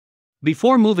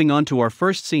Before moving on to our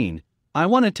first scene, I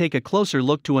want to take a closer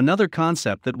look to another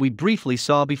concept that we briefly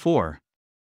saw before.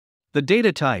 The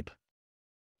data type.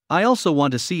 I also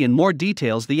want to see in more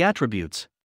details the attributes.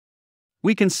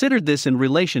 We considered this in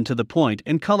relation to the point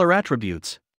and color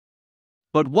attributes.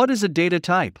 But what is a data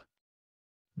type?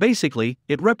 Basically,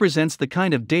 it represents the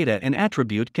kind of data an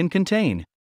attribute can contain.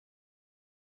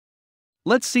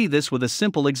 Let's see this with a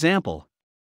simple example.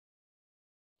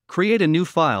 Create a new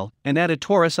file and add a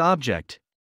torus object.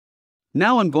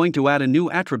 Now I'm going to add a new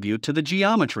attribute to the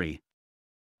geometry.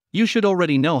 You should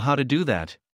already know how to do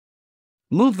that.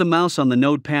 Move the mouse on the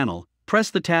node panel,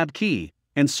 press the tab key,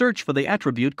 and search for the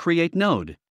attribute create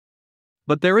node.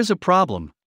 But there is a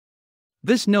problem.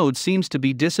 This node seems to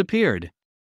be disappeared.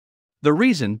 The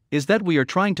reason is that we are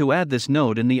trying to add this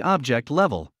node in the object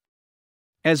level.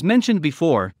 As mentioned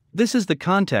before, this is the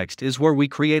context is where we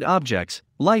create objects,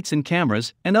 lights and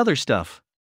cameras, and other stuff.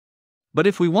 But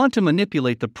if we want to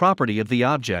manipulate the property of the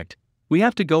object, we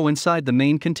have to go inside the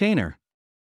main container.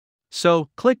 So,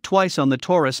 click twice on the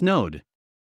torus node.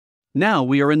 Now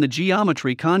we are in the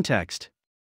geometry context.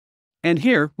 And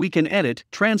here we can edit,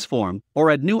 transform,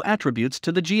 or add new attributes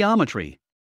to the geometry.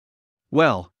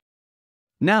 Well,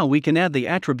 now we can add the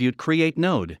attribute create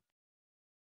node.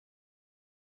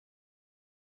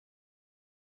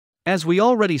 As we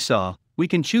already saw, we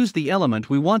can choose the element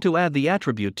we want to add the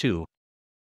attribute to.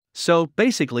 So,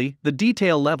 basically, the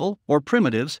detail level, or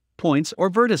primitives, points or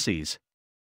vertices.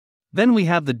 Then we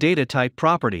have the data type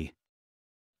property.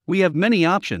 We have many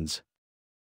options.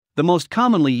 The most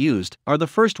commonly used are the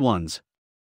first ones: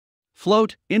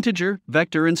 float, integer,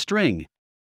 vector, and string.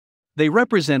 They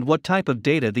represent what type of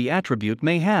data the attribute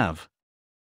may have.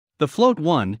 The float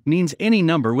one means any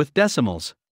number with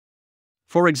decimals.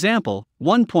 For example,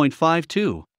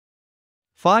 1.52,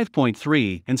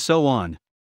 5.3, and so on.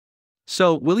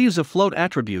 So, we'll use a float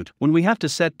attribute when we have to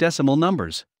set decimal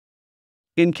numbers.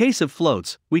 In case of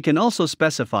floats, we can also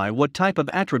specify what type of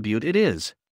attribute it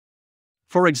is.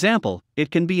 For example,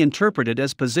 it can be interpreted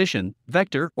as position,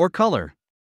 vector, or color.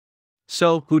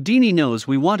 So, Houdini knows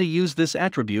we want to use this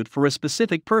attribute for a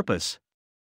specific purpose.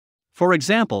 For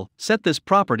example, set this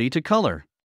property to color.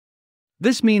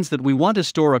 This means that we want to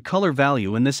store a color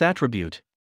value in this attribute.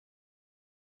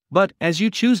 But, as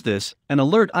you choose this, an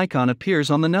alert icon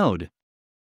appears on the node.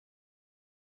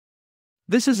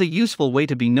 This is a useful way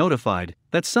to be notified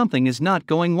that something is not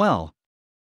going well.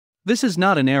 This is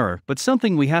not an error but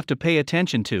something we have to pay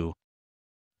attention to.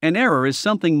 An error is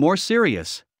something more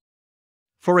serious.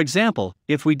 For example,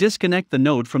 if we disconnect the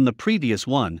node from the previous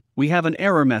one, we have an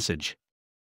error message.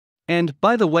 And,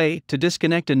 by the way, to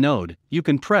disconnect a node, you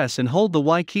can press and hold the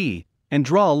Y key, and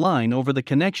draw a line over the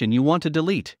connection you want to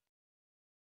delete.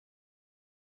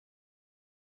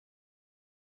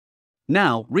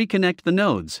 Now, reconnect the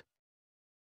nodes.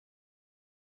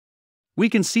 We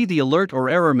can see the alert or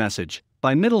error message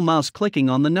by middle mouse clicking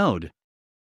on the node.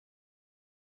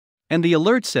 And the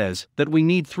alert says that we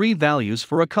need 3 values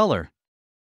for a color.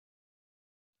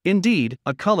 Indeed,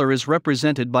 a color is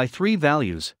represented by 3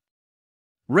 values: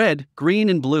 red, green,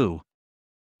 and blue.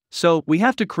 So, we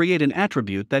have to create an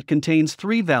attribute that contains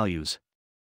 3 values.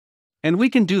 And we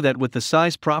can do that with the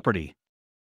size property.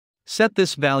 Set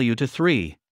this value to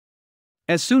 3.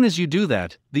 As soon as you do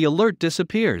that, the alert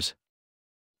disappears.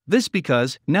 This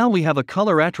because now we have a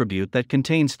color attribute that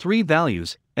contains 3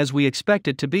 values, as we expect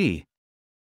it to be.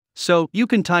 So, you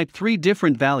can type 3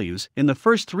 different values in the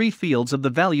first 3 fields of the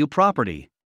value property.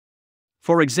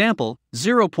 For example,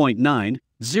 0.9,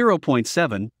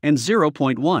 0.7, and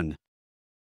 0.1.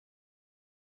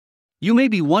 You may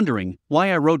be wondering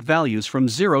why I wrote values from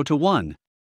 0 to 1.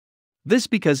 This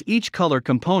because each color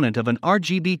component of an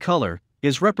RGB color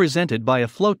is represented by a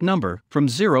float number from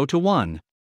 0 to 1.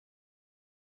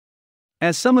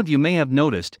 As some of you may have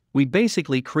noticed, we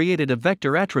basically created a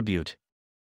vector attribute.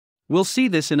 We'll see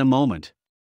this in a moment.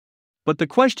 But the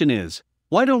question is,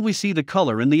 why don't we see the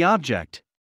color in the object?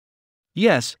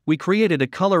 Yes, we created a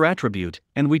color attribute,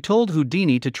 and we told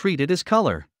Houdini to treat it as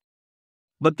color.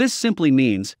 But this simply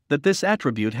means that this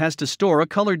attribute has to store a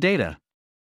color data.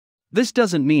 This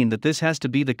doesn't mean that this has to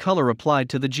be the color applied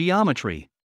to the geometry.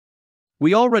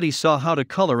 We already saw how to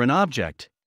color an object.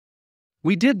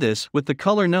 We did this with the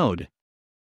color node.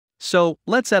 So,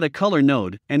 let's add a color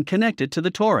node and connect it to the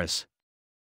torus.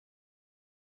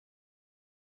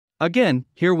 Again,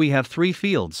 here we have 3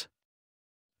 fields.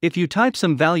 If you type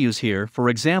some values here, for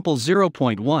example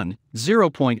 0.1,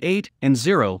 0.8, and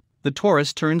 0, the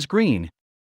torus turns green.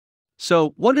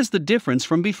 So, what is the difference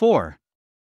from before?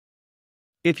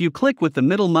 If you click with the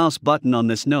middle mouse button on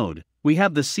this node, we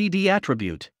have the CD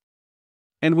attribute.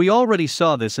 And we already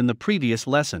saw this in the previous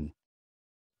lesson.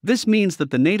 This means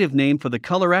that the native name for the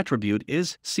color attribute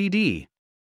is CD.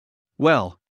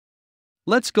 Well,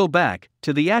 let's go back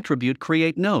to the attribute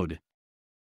create node.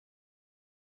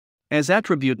 As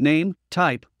attribute name,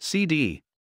 type CD.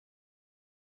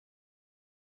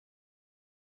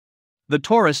 The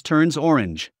torus turns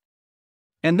orange.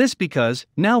 And this because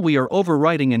now we are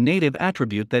overwriting a native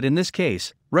attribute that in this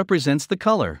case represents the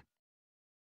color.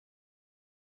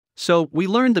 So we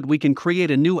learned that we can create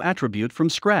a new attribute from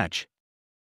scratch.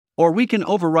 Or we can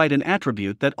overwrite an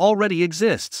attribute that already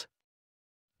exists.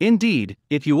 Indeed,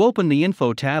 if you open the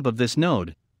Info tab of this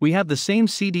node, we have the same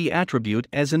CD attribute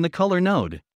as in the Color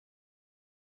node.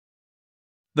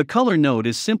 The Color node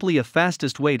is simply a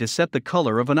fastest way to set the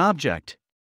color of an object.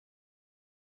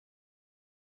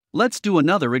 Let's do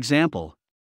another example.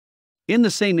 In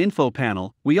the same Info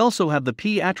panel, we also have the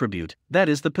P attribute, that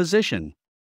is the position.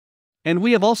 And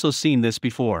we have also seen this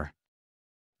before.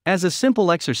 As a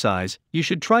simple exercise, you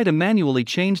should try to manually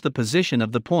change the position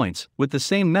of the points with the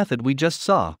same method we just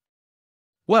saw.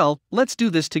 Well, let's do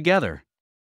this together.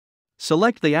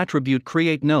 Select the attribute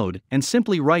create node and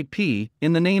simply write P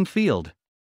in the name field.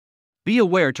 Be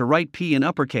aware to write P in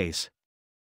uppercase.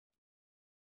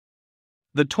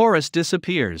 The torus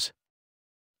disappears.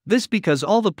 This because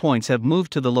all the points have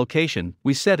moved to the location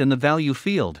we set in the value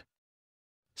field.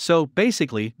 So,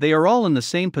 basically, they are all in the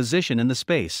same position in the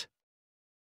space.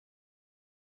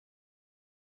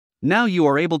 Now you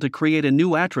are able to create a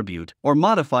new attribute or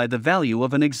modify the value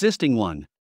of an existing one.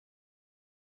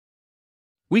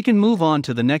 We can move on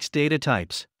to the next data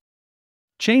types.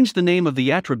 Change the name of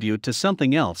the attribute to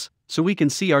something else so we can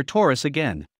see our torus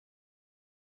again.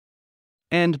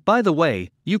 And, by the way,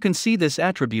 you can see this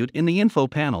attribute in the Info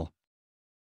panel.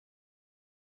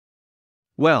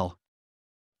 Well,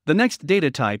 the next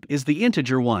data type is the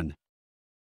integer one.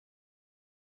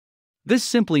 This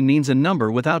simply means a number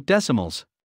without decimals.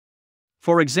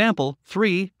 For example,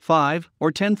 3, 5,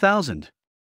 or 10,000.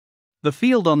 The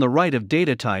field on the right of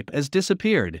data type has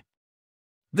disappeared.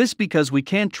 This because we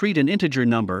can't treat an integer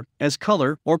number as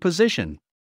color or position.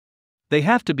 They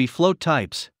have to be float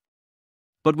types.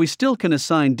 But we still can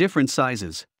assign different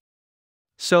sizes.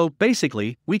 So,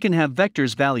 basically, we can have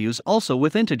vectors values also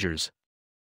with integers.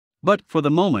 But, for the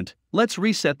moment, let's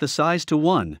reset the size to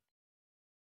 1.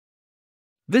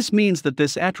 This means that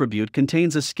this attribute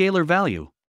contains a scalar value.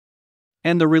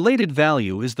 And the related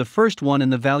value is the first one in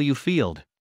the value field.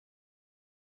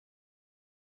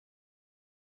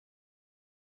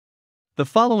 The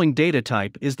following data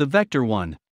type is the vector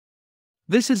one.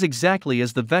 This is exactly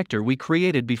as the vector we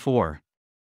created before.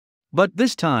 But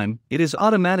this time, it is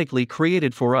automatically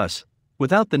created for us,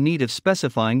 without the need of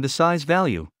specifying the size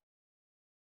value.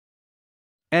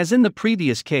 As in the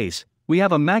previous case, we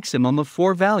have a maximum of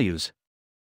 4 values.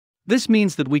 This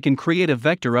means that we can create a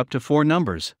vector up to 4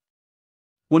 numbers.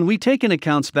 When we take in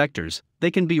account vectors, they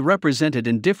can be represented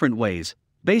in different ways,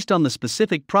 based on the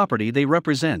specific property they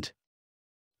represent.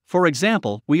 For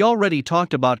example, we already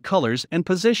talked about colors and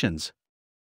positions.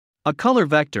 A color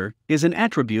vector is an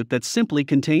attribute that simply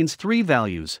contains 3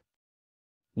 values.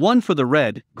 One for the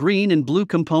red, green, and blue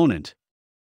component.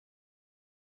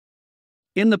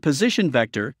 In the position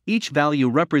vector, each value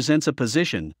represents a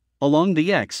position along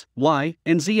the x, y,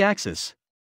 and z axis.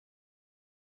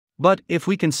 But if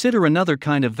we consider another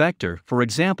kind of vector, for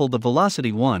example the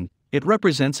velocity one, it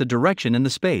represents a direction in the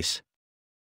space.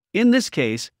 In this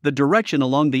case, the direction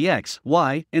along the x,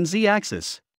 y, and z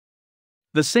axis.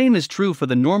 The same is true for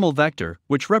the normal vector,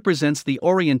 which represents the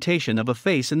orientation of a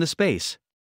face in the space.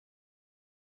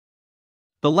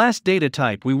 The last data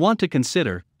type we want to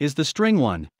consider is the string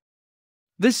one.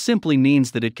 This simply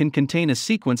means that it can contain a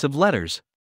sequence of letters.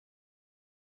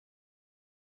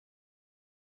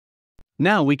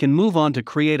 Now we can move on to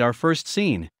create our first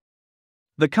scene.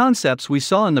 The concepts we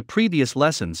saw in the previous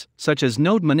lessons, such as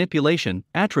node manipulation,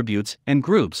 attributes, and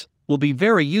groups, will be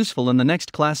very useful in the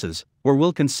next classes, where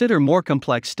we'll consider more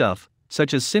complex stuff,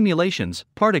 such as simulations,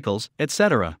 particles,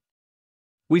 etc.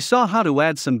 We saw how to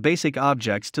add some basic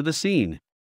objects to the scene.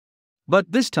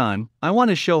 But this time, I want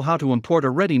to show how to import a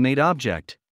ready-made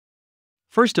object.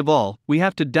 First of all, we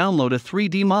have to download a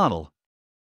 3D model.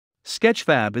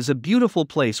 Sketchfab is a beautiful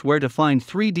place where to find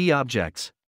 3D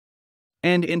objects.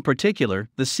 And in particular,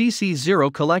 the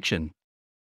CC0 collection.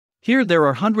 Here there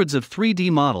are hundreds of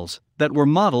 3D models that were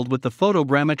modeled with the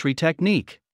photogrammetry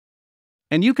technique.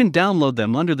 And you can download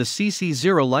them under the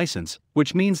CC0 license,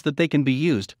 which means that they can be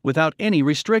used without any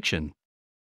restriction.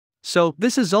 So,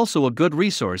 this is also a good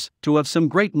resource to have some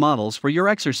great models for your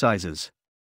exercises.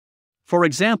 For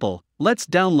example, let's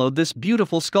download this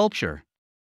beautiful sculpture.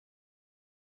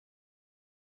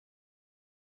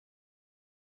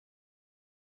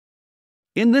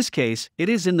 In this case, it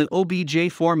is in the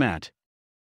OBJ format.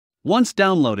 Once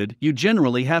downloaded, you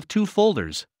generally have two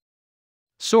folders: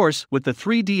 Source with the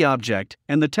 3D object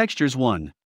and the Textures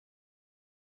one.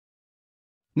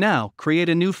 Now, create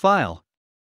a new file.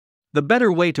 The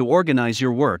better way to organize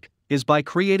your work is by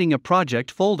creating a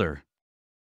project folder.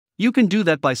 You can do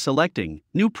that by selecting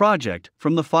New Project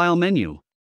from the File menu.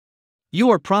 You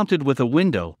are prompted with a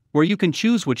window where you can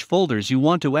choose which folders you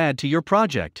want to add to your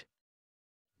project.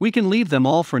 We can leave them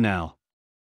all for now.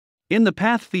 In the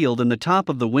Path field in the top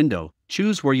of the window,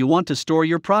 choose where you want to store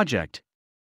your project.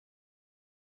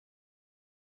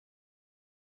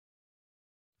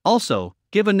 Also,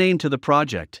 give a name to the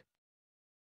project.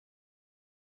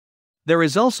 There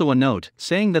is also a note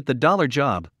saying that the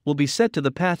 $job will be set to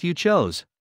the path you chose.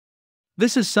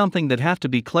 This is something that have to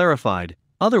be clarified,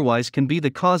 otherwise can be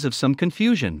the cause of some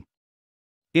confusion.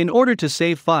 In order to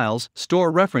save files,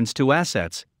 store reference to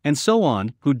assets, and so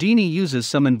on, Houdini uses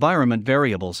some environment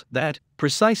variables that,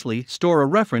 precisely, store a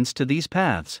reference to these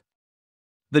paths.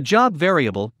 The job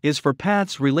variable is for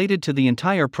paths related to the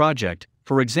entire project,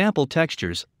 for example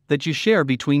textures, that you share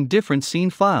between different scene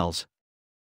files.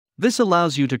 This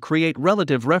allows you to create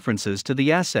relative references to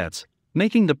the assets,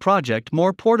 making the project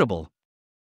more portable.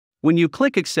 When you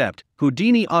click Accept,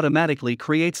 Houdini automatically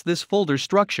creates this folder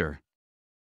structure.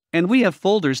 And we have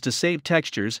folders to save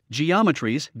textures,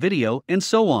 geometries, video, and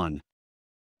so on.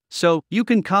 So, you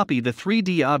can copy the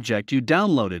 3D object you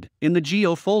downloaded in the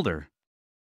Geo folder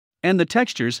and the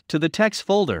textures to the Text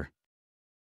folder.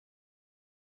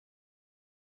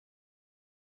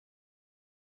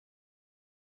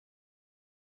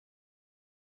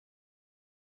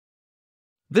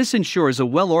 This ensures a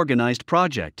well-organized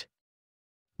project.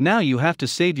 Now you have to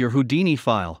save your Houdini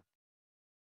file.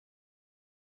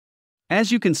 As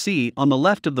you can see on the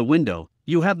left of the window,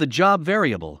 you have the job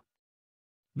variable.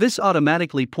 This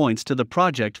automatically points to the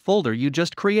project folder you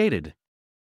just created.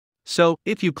 So,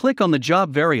 if you click on the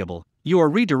job variable, you are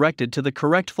redirected to the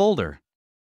correct folder.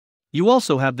 You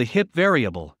also have the HIP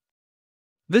variable.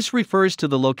 This refers to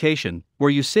the location where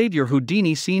you save your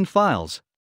Houdini scene files.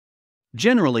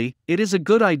 Generally, it is a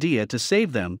good idea to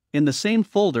save them in the same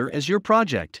folder as your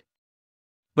project.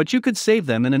 But you could save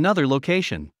them in another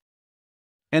location.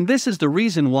 And this is the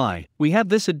reason why we have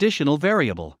this additional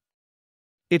variable.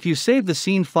 If you save the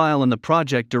scene file in the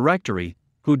project directory,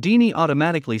 Houdini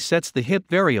automatically sets the HIP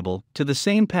variable to the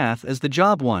same path as the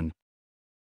job one.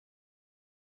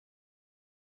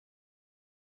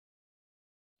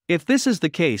 If this is the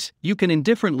case, you can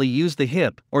indifferently use the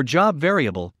HIP or job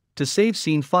variable to save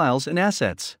scene files and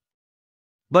assets.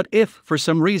 But if, for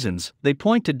some reasons, they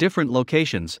point to different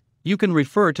locations, you can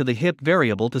refer to the HIP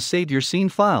variable to save your scene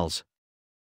files,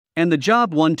 and the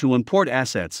job one to import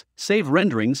assets, save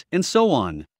renderings, and so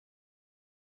on.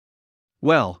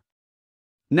 Well,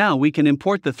 now we can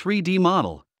import the 3D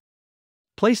model.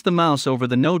 Place the mouse over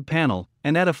the node panel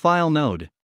and add a file node.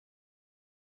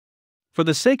 For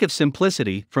the sake of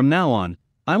simplicity, from now on,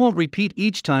 I won't repeat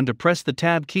each time to press the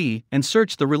Tab key and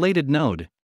search the related node.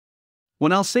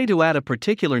 When I'll say to add a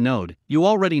particular node, you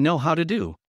already know how to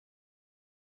do.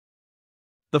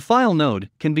 The file node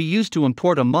can be used to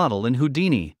import a model in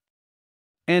Houdini.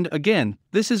 And again,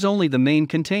 this is only the main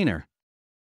container.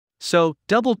 So,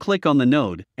 double-click on the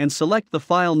node and select the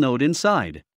file node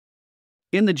inside.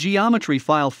 In the Geometry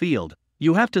File field,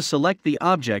 you have to select the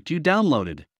object you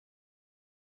downloaded.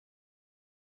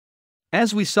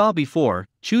 As we saw before,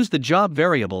 choose the job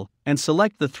variable and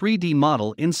select the 3D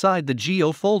model inside the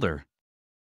Geo folder.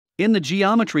 In the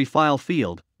Geometry File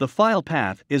field, the file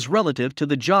path is relative to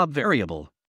the job variable.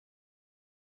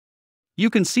 You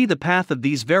can see the path of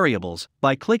these variables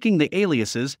by clicking the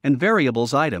Aliases and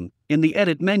Variables item in the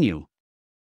Edit menu.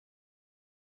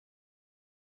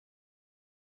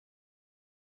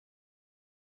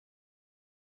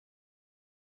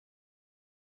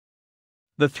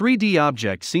 The 3D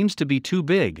object seems to be too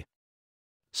big.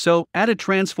 So, add a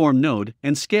transform node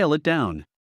and scale it down.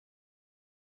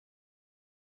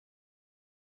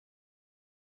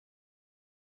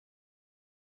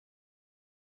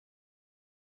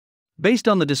 Based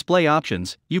on the display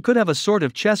options, you could have a sort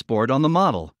of chessboard on the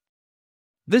model.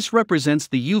 This represents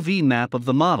the UV map of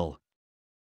the model.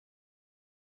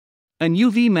 An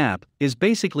UV map is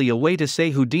basically a way to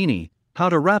say Houdini how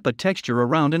to wrap a texture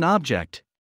around an object.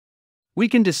 We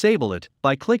can disable it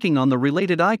by clicking on the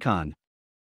related icon.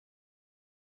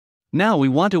 Now we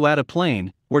want to add a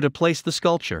plane where to place the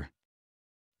sculpture.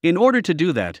 In order to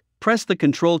do that, press the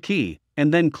Control key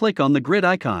and then click on the grid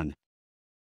icon.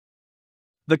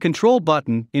 The Control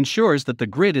button ensures that the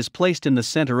grid is placed in the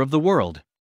center of the world.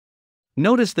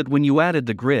 Notice that when you added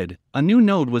the grid, a new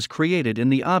node was created in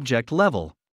the object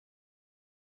level.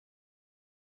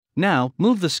 Now,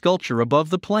 move the sculpture above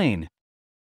the plane.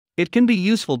 It can be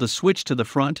useful to switch to the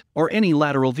front or any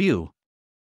lateral view.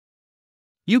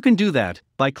 You can do that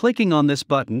by clicking on this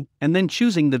button and then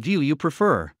choosing the view you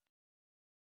prefer.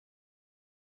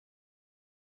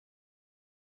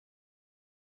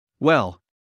 Well,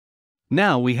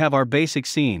 now we have our basic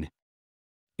scene.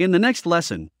 In the next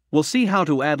lesson, we'll see how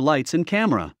to add lights and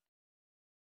camera.